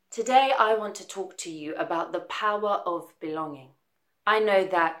Today I want to talk to you about the power of belonging. I know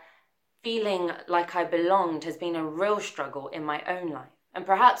that feeling like I belonged has been a real struggle in my own life, and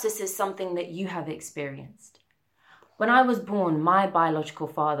perhaps this is something that you have experienced. When I was born, my biological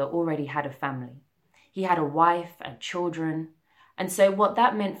father already had a family. He had a wife and children, and so what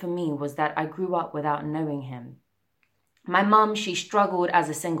that meant for me was that I grew up without knowing him. My mum, she struggled as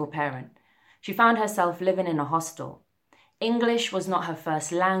a single parent. She found herself living in a hostel. English was not her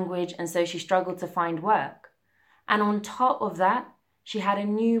first language, and so she struggled to find work. And on top of that, she had a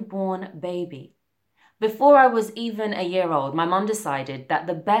newborn baby. Before I was even a year old, my mum decided that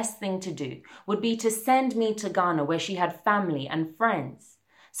the best thing to do would be to send me to Ghana, where she had family and friends.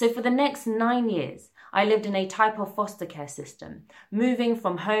 So for the next 9 years, I lived in a type of foster care system, moving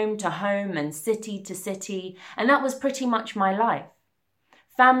from home to home and city to city, and that was pretty much my life.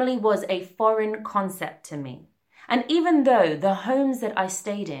 Family was a foreign concept to me. And even though the homes that I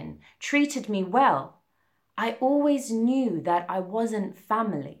stayed in treated me well, I always knew that I wasn't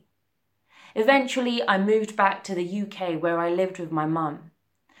family. Eventually, I moved back to the UK where I lived with my mum.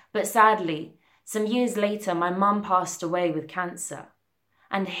 But sadly, some years later, my mum passed away with cancer.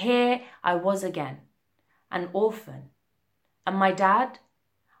 And here I was again, an orphan. And my dad,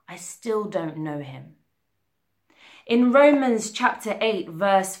 I still don't know him. In Romans chapter 8,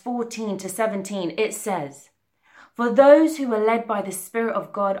 verse 14 to 17, it says, "For those who are led by the Spirit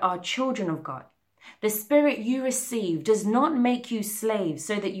of God are children of God. The Spirit you receive does not make you slaves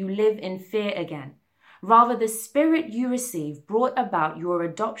so that you live in fear again. Rather, the Spirit you receive brought about your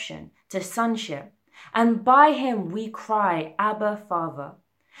adoption to sonship, and by him we cry, Abba, Father.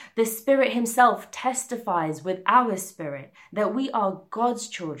 The Spirit himself testifies with our spirit that we are God's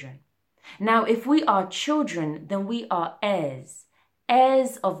children. Now, if we are children, then we are heirs,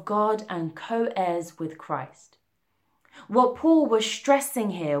 heirs of God and co-heirs with Christ." What Paul was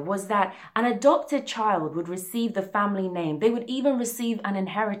stressing here was that an adopted child would receive the family name. They would even receive an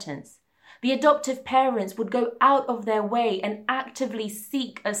inheritance. The adoptive parents would go out of their way and actively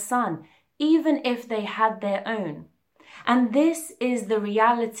seek a son, even if they had their own. And this is the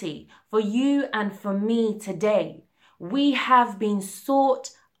reality for you and for me today. We have been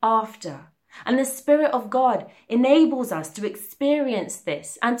sought after. And the Spirit of God enables us to experience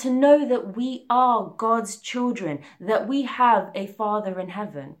this and to know that we are God's children, that we have a Father in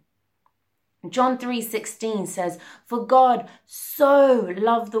heaven. John 3:16 says, "For God so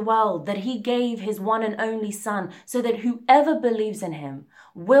loved the world that he gave his one and only Son, so that whoever believes in him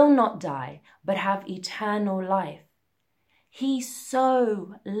will not die, but have eternal life." He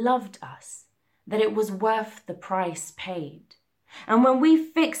so loved us that it was worth the price paid. And when we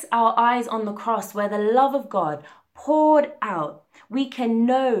fix our eyes on the cross where the love of God poured out, we can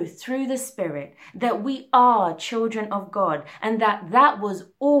know through the Spirit that we are children of God and that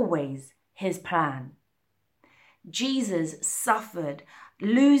was always his plan. Jesus suffered,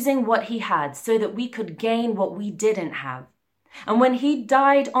 losing what he had so that we could gain what we didn't have. And when he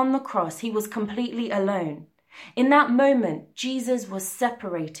died on the cross, he was completely alone. In that moment, Jesus was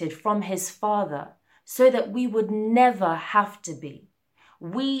separated from his Father, so that we would never have to be.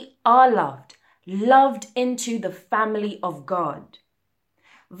 We are loved into the family of God.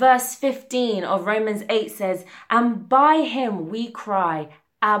 Verse 15 of Romans 8 says, "And by him we cry,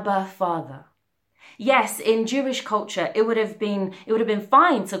 Abba, Father." Yes, in Jewish culture, it would have been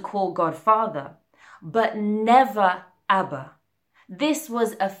fine to call God Father, but never Abba. This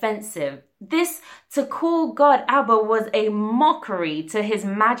was offensive. To call God Abba was a mockery to his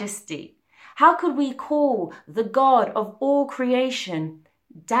majesty. How could we call the God of all creation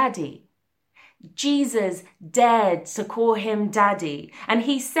Daddy? Jesus dared to call him Daddy, and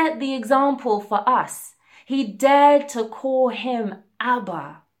he set the example for us. He dared to call him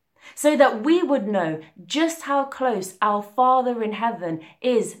Abba, so that we would know just how close our Father in heaven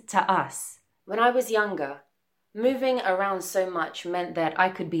is to us. When I was younger, moving around so much meant that I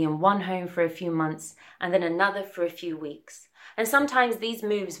could be in one home for a few months and then another for a few weeks. And sometimes these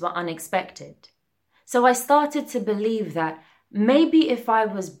moves were unexpected. So I started to believe that maybe if I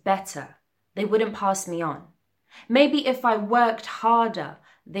was better, they wouldn't pass me on. Maybe if I worked harder,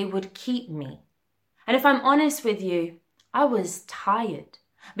 they would keep me. And if I'm honest with you, I was tired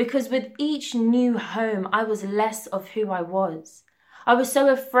because with each new home, I was less of who I was. I was so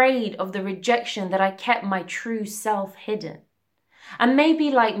afraid of the rejection that I kept my true self hidden. And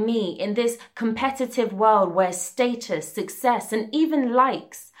maybe like me, in this competitive world where status, success, and even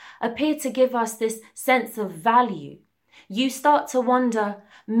likes appear to give us this sense of value, you start to wonder,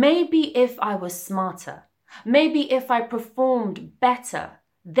 maybe if I was smarter, maybe if I performed better,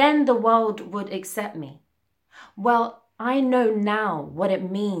 then the world would accept me. Well, I know now what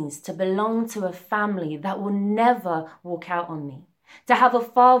it means to belong to a family that will never walk out on me, to have a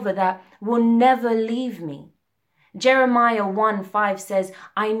father that will never leave me. Jeremiah 1:5 says,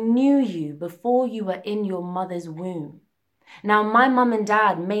 I knew you before you were in your mother's womb. Now, my mum and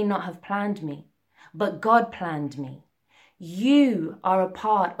dad may not have planned me, but God planned me. You are a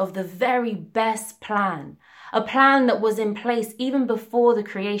part of the very best plan, a plan that was in place even before the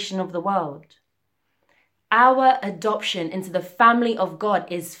creation of the world. Our adoption into the family of God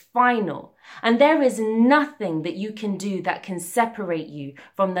is final, and there is nothing that you can do that can separate you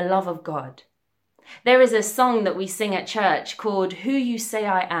from the love of God. There is a song that we sing at church called Who You Say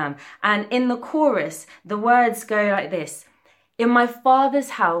I Am, and in the chorus, the words go like this. In my Father's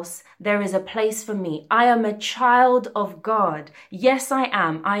house, there is a place for me. I am a child of God. Yes, I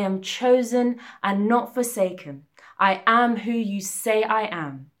am. I am chosen and not forsaken. I am who you say I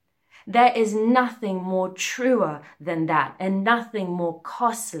am. There is nothing more truer than that, and nothing more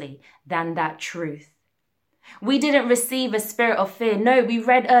costly than that truth. We didn't receive a spirit of fear. No, we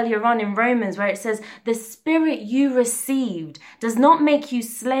read earlier on in Romans where it says, the spirit you received does not make you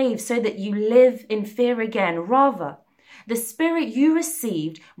slaves so that you live in fear again. Rather, the spirit you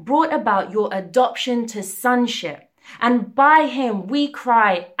received brought about your adoption to sonship. And by him we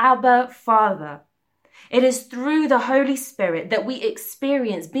cry, Abba, Father. It is through the Holy Spirit that we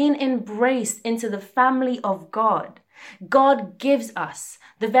experience being embraced into the family of God. God gives us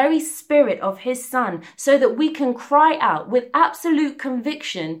the very spirit of his Son so that we can cry out with absolute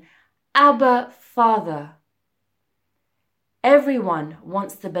conviction, Abba, Father. Everyone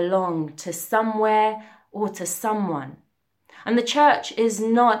wants to belong to somewhere or to someone. And the church is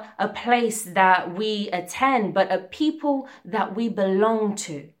not a place that we attend, but a people that we belong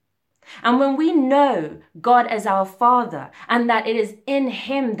to. And when we know God as our Father and that it is in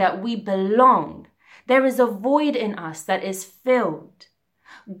him that we belong, there is a void in us that is filled.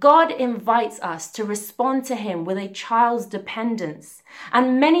 God invites us to respond to him with a child's dependence.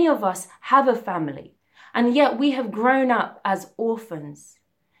 And many of us have a family, and yet we have grown up as orphans.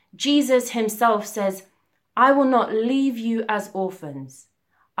 Jesus himself says, I will not leave you as orphans.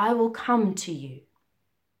 I will come to you.